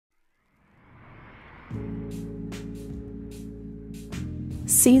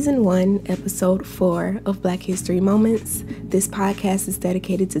Season 1, Episode 4 of Black History Moments. This podcast is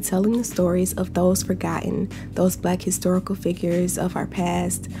dedicated to telling the stories of those forgotten, those Black historical figures of our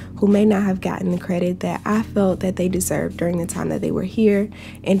past who may not have gotten the credit that I felt that they deserved during the time that they were here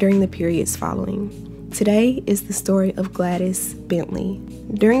and during the periods following. Today is the story of Gladys Bentley.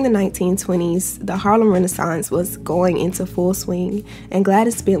 During the 1920s, the Harlem Renaissance was going into full swing, and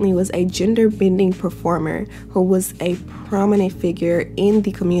Gladys Bentley was a gender-bending performer who was a prominent figure in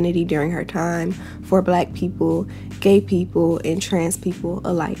the community during her time for Black people, gay people, and trans people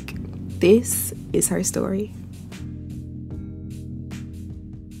alike. This is her story.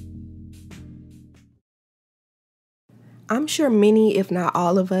 I'm sure many, if not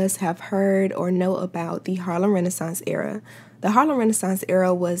all of us, have heard or know about the Harlem Renaissance era. The Harlem Renaissance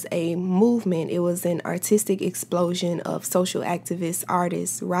era was a movement. It was an artistic explosion of social activists,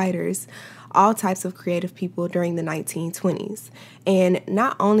 artists, writers, all types of creative people during the 1920s. And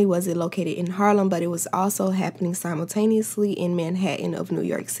not only was it located in Harlem, but it was also happening simultaneously in Manhattan of New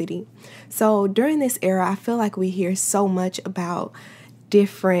York City. So during this era, I feel like we hear so much about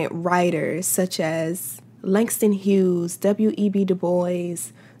different writers such as Langston Hughes, W.E.B. Du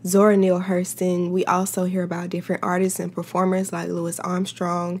Bois, Zora Neale Hurston. We also hear about different artists and performers like Louis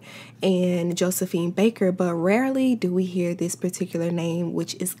Armstrong and Josephine Baker, but rarely do we hear this particular name,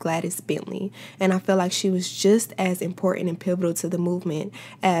 which is Gladys Bentley. And I feel like she was just as important and pivotal to the movement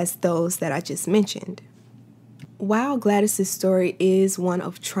as those that I just mentioned. While Gladys's story is one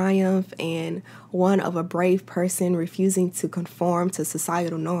of triumph and one of a brave person refusing to conform to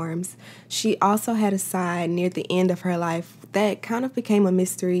societal norms, she also had a side near the end of her life that kind of became a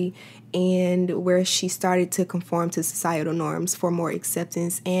mystery, and where she started to conform to societal norms for more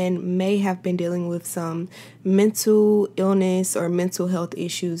acceptance and may have been dealing with some mental illness or mental health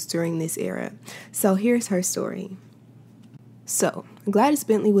issues during this era. So here's her story. So, Gladys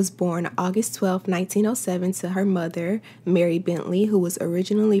Bentley was born August 12, 1907 to her mother, Mary Bentley, who was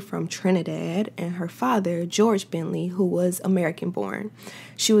originally from Trinidad, and her father, George Bentley, who was American-born.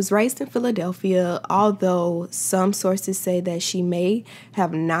 She was raised in Philadelphia, although some sources say that she may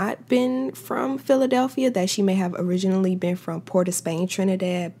have not been from Philadelphia, that she may have originally been from Port of Spain,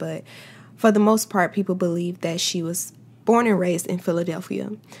 Trinidad, but for the most part, people believe that she was born and raised in Philadelphia.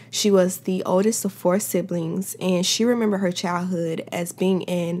 She was the oldest of 4 siblings, and she remembered her childhood as being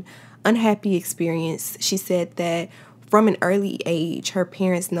an unhappy experience. She said that from an early age, her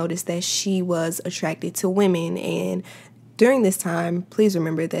parents noticed that she was attracted to women, and during this time, please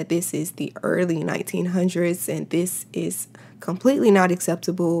remember that this is the early 1900s, and this is completely not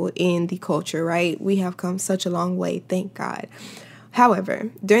acceptable in the culture, right? We have come such a long way, thank God. However,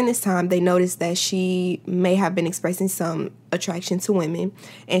 during this time, they noticed that she may have been expressing some attraction to women,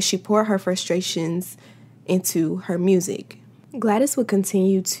 and she poured her frustrations into her music. Gladys would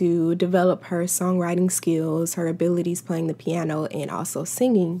continue to develop her songwriting skills, her abilities playing the piano, and also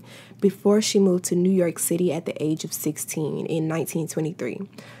singing before she moved to New York City at the age of 16 in 1923.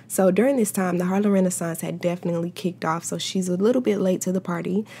 So during this time, the Harlem Renaissance had definitely kicked off, so she's a little bit late to the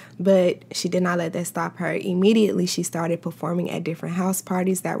party, but she did not let that stop her. Immediately, she started performing at different house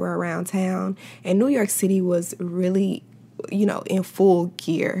parties that were around town, and New York City was really, in full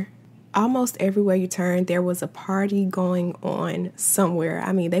gear. Almost everywhere you turn, there was a party going on somewhere.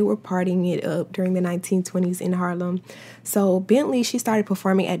 I mean, they were partying it up during the 1920s in Harlem. So Bentley, she started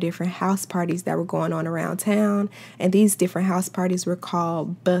performing at different house parties that were going on around town. And these different house parties were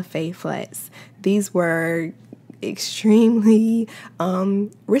called buffet flats. These were extremely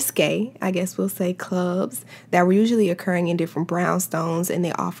risqué, I guess we'll say, clubs that were usually occurring in different brownstones. And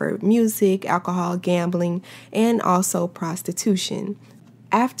they offered music, alcohol, gambling, and also prostitution.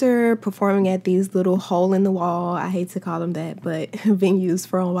 After performing at these little hole-in-the-wall, I hate to call them that, but venues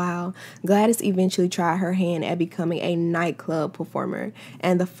for a while, Gladys eventually tried her hand at becoming a nightclub performer.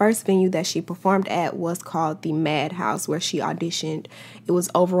 And the first venue that she performed at was called the Madhouse, where she auditioned. It was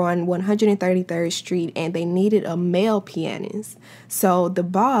over on 133rd Street, and they needed a male pianist. So the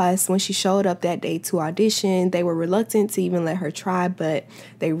boss, when she showed up that day to audition, they were reluctant to even let her try, but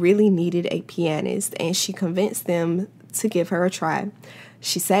they really needed a pianist, and she convinced them to give her a try.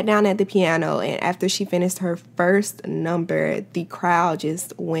 She sat down at the piano, and after she finished her first number, the crowd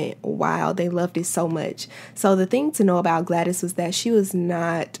just went wild. They loved it so much. So the thing to know about Gladys was that she was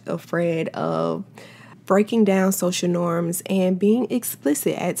not afraid of breaking down social norms and being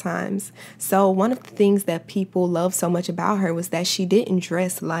explicit at times. So one of the things that people loved so much about her was that she didn't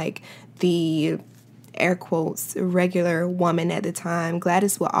dress like the air quotes, regular woman at the time,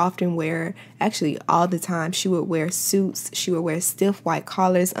 Gladys would often wear, actually all the time, she would wear suits. She would wear stiff white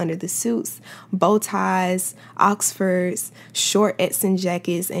collars under the suits, bow ties, Oxfords, short Edson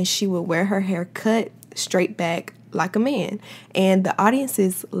jackets, and she would wear her hair cut straight back like a man. And the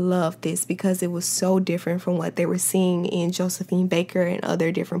audiences loved this because it was so different from what they were seeing in Josephine Baker and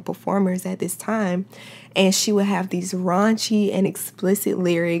other different performers at this time. And she would have these raunchy and explicit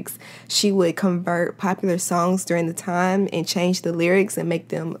lyrics. She would convert popular songs during the time and change the lyrics and make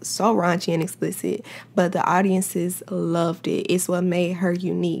them so raunchy and explicit. But the audiences loved it. It's what made her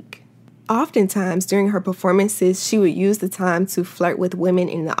unique. Oftentimes during her performances, she would use the time to flirt with women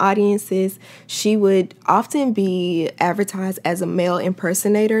in the audiences. She would often be advertised as a male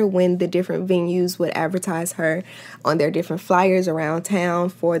impersonator when the different venues would advertise her on their different flyers around town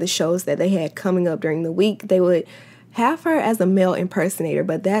for the shows that they had coming up during the week. They would have her as a male impersonator,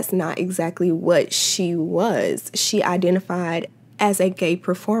 but that's not exactly what she was. She identified as a gay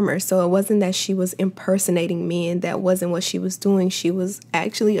performer. So it wasn't that she was impersonating men. That wasn't what she was doing. She was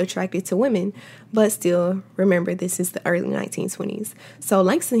actually attracted to women. But still, remember, this is the early 1920s. So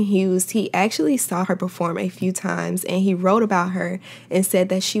Langston Hughes, he actually saw her perform a few times, and he wrote about her and said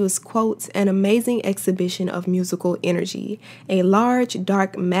that she was, quote, an amazing exhibition of musical energy, a large,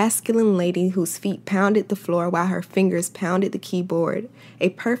 dark, masculine lady whose feet pounded the floor while her fingers pounded the keyboard, a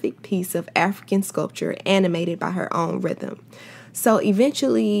perfect piece of African sculpture animated by her own rhythm. So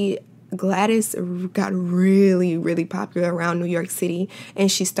eventually, Gladys got really, really popular around New York City, and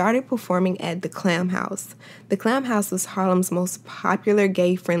she started performing at the Clam House. The Clam House was Harlem's most popular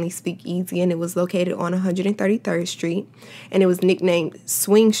gay-friendly speakeasy, and it was located on 133rd Street, and it was nicknamed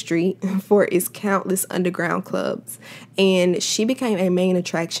Swing Street for its countless underground clubs. And she became a main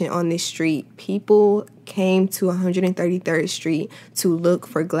attraction on this street. People came to 133rd Street to look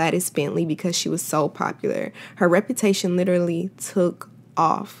for Gladys Bentley because she was so popular. Her reputation literally took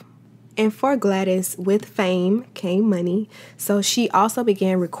off. And for Gladys, with fame came money. So she also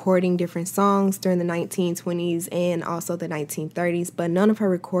began recording different songs during the 1920s and also the 1930s, but none of her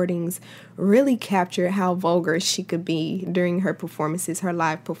recordings really captured how vulgar she could be during her performances, her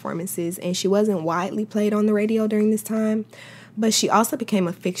live performances, and she wasn't widely played on the radio during this time. But she also became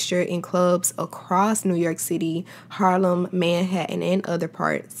a fixture in clubs across New York City, Harlem, Manhattan, and other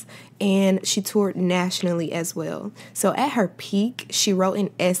parts. And she toured nationally as well. So at her peak, she wrote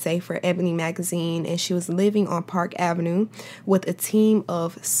an essay for Ebony magazine, and she was living on Park Avenue with a team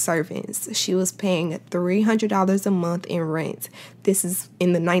of servants. She was paying $300 a month in rent. This is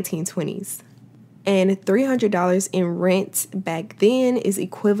in the 1920s. And $300 in rent back then is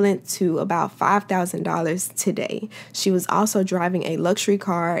equivalent to about $5,000 today. She was also driving a luxury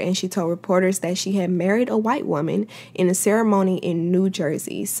car, and she told reporters that she had married a white woman in a ceremony in New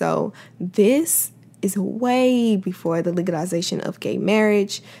Jersey. So this is way before the legalization of gay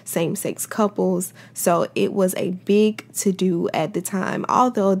marriage, same-sex couples. So it was a big to-do at the time.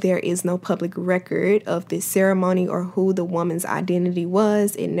 Although there is no public record of this ceremony or who the woman's identity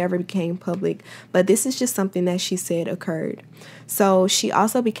was, it never became public. But this is just something that she said occurred. So she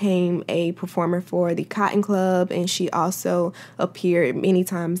also became a performer for the Cotton Club, and she also appeared many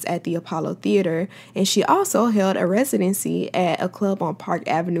times at the Apollo Theater. And she also held a residency at a club on Park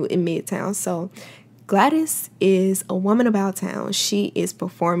Avenue in Midtown. So Gladys is a woman about town. She is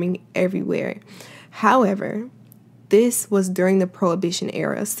performing everywhere. However, this was during the Prohibition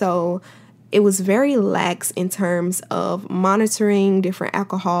era, so it was very lax in terms of monitoring different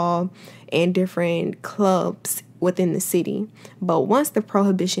alcohol and different clubs within the city. But once the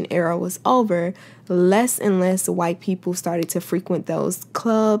Prohibition era was over, less and less white people started to frequent those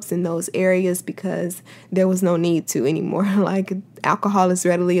clubs in those areas because there was no need to anymore. Like, alcohol is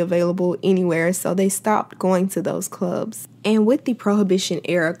readily available anywhere, so they stopped going to those clubs. And with the Prohibition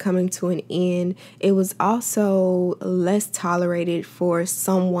era coming to an end, it was also less tolerated for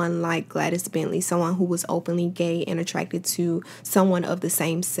someone like Gladys Bentley, someone who was openly gay and attracted to someone of the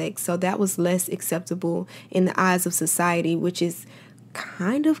same sex. So that was less acceptable in the eyes of society, which is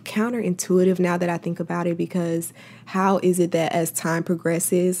kind of counterintuitive now that I think about it, because how is it that as time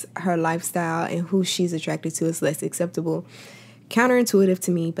progresses, her lifestyle and who she's attracted to is less acceptable? Counterintuitive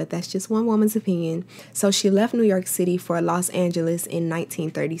to me, but that's just one woman's opinion. So she left New York City for Los Angeles in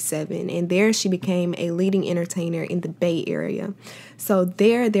 1937, and there she became a leading entertainer in the Bay Area. So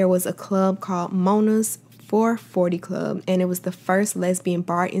there was a club called Mona's 440 Club, and it was the first lesbian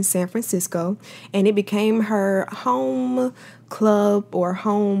bar in San Francisco, and it became her home club or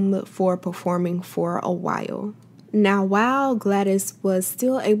home for performing for a while. Now, while Gladys was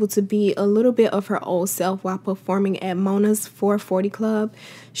still able to be a little bit of her old self while performing at Mona's 440 Club,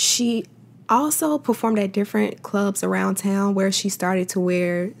 she also performed at different clubs around town where she started to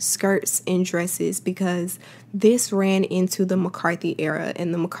wear skirts and dresses because this ran into the McCarthy era.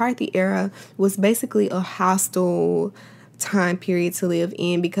 And the McCarthy era was basically a hostile time period to live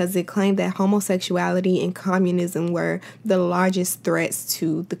in because it claimed that homosexuality and communism were the largest threats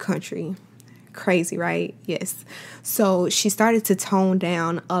to the country. Crazy, right? Yes. So she started to tone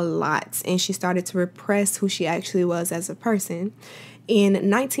down a lot and she started to repress who she actually was as a person. In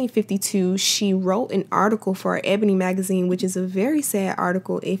 1952, she wrote an article for Ebony magazine, which is a very sad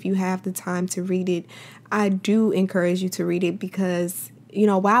article. If you have the time to read it, I do encourage you to read it because,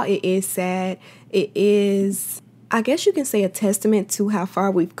 while it is sad, it is, I guess you can say, a testament to how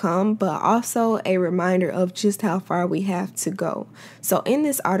far we've come, but also a reminder of just how far we have to go. So in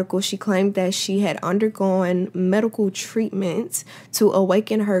this article, she claimed that she had undergone medical treatment to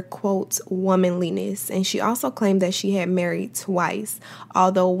awaken her, quote, womanliness. And she also claimed that she had married twice,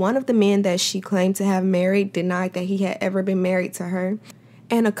 although one of the men that she claimed to have married denied that he had ever been married to her.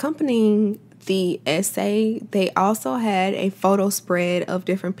 And accompanying the essay, they also had a photo spread of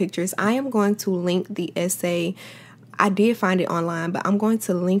different pictures. I am going to link the essay. I did find it online, but I'm going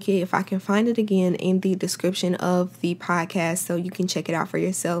to link it, if I can find it again, in the description of the podcast so you can check it out for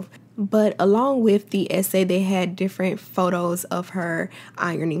yourself. But along with the essay, they had different photos of her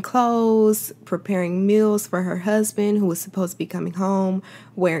ironing clothes, preparing meals for her husband who was supposed to be coming home,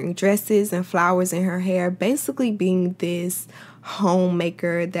 wearing dresses and flowers in her hair, basically being this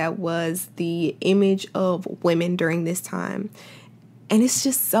homemaker that was the image of women during this time. And it's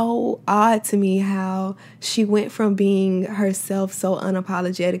just so odd to me how she went from being herself so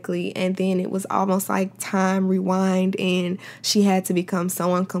unapologetically, and then it was almost like time rewind and she had to become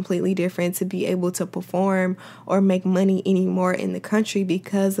someone completely different to be able to perform or make money anymore in the country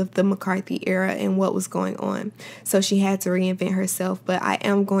because of the McCarthy era and what was going on. So she had to reinvent herself. But I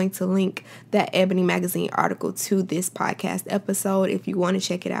am going to link that Ebony magazine article to this podcast episode if you want to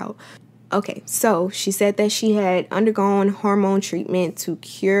check it out. Okay, so she said that she had undergone hormone treatment to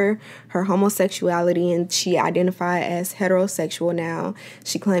cure her homosexuality and she identified as heterosexual now.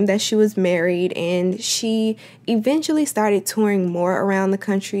 She claimed that she was married and she eventually started touring more around the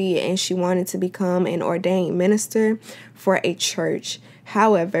country and she wanted to become an ordained minister for a church.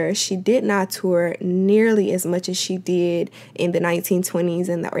 However, she did not tour nearly as much as she did in the 1920s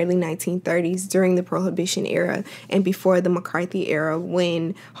and the early 1930s during the Prohibition era and before the McCarthy era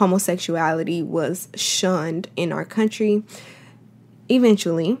when homosexuality was shunned in our country.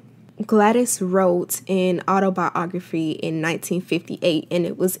 Eventually, Gladys wrote an autobiography in 1958 and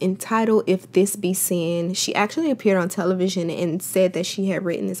it was entitled If This Be Sin. She actually appeared on television and said that she had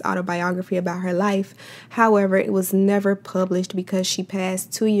written this autobiography about her life. However, it was never published because she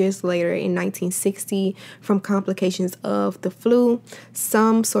passed 2 years later in 1960 from complications of the flu.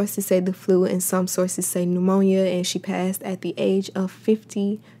 Some sources say the flu and some sources say pneumonia, and she passed at the age of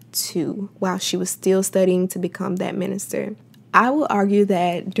 52 while she was still studying to become that minister. I will argue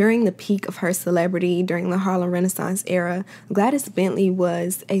that during the peak of her celebrity, during the Harlem Renaissance era, Gladys Bentley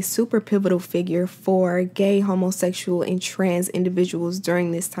was a super pivotal figure for gay, homosexual, and trans individuals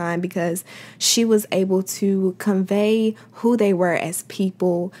during this time because she was able to convey who they were as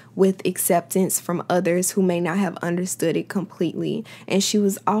people with acceptance from others who may not have understood it completely. And she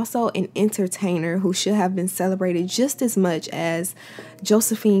was also an entertainer who should have been celebrated just as much as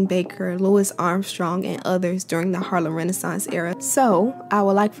Josephine Baker, Louis Armstrong, and others during the Harlem Renaissance era. So, I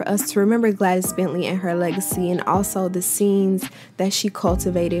would like for us to remember Gladys Bentley and her legacy and also the scenes that she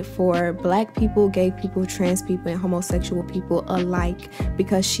cultivated for Black people, gay people, trans people, and homosexual people alike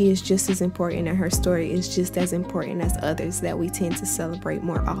because she is just as important and her story is just as important as others that we tend to celebrate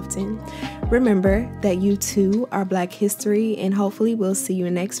more often. Remember that you too are Black history, and hopefully we'll see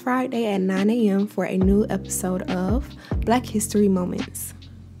you next Friday at 9 a.m. for a new episode of Black History Moments.